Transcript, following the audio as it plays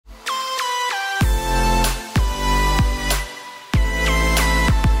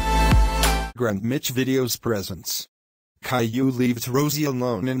Grand Mitch Videos presents Caillou leaves Rosie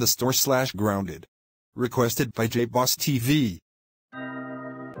alone in the store / grounded. Requested by JBoss TV.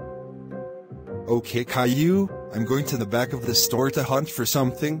 Okay Caillou, I'm going to the back of the store to hunt for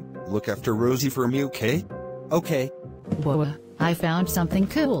something. Look after Rosie for me, okay? Okay. Whoa, I found something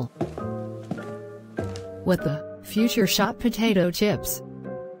cool. What the? Future Shop potato chips.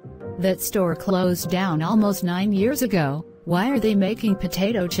 That store closed down almost 9 years ago. Why are they making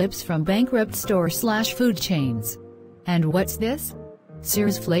potato chips from bankrupt store / food chains? And what's this?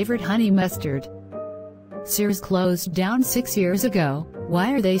 Sears flavored honey mustard. Sears closed down 6 years ago.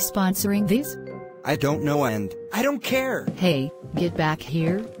 Why are they sponsoring these? I don't know and I don't care. Hey, get back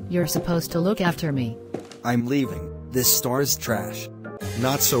here, you're supposed to look after me. I'm leaving. This store is trash.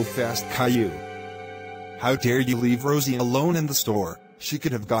 Not so fast Caillou. How dare you leave Rosie alone in the store? She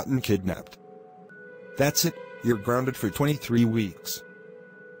could have gotten kidnapped. That's it, you're grounded for 23 weeks.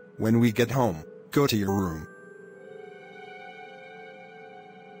 When we get home, go to your room.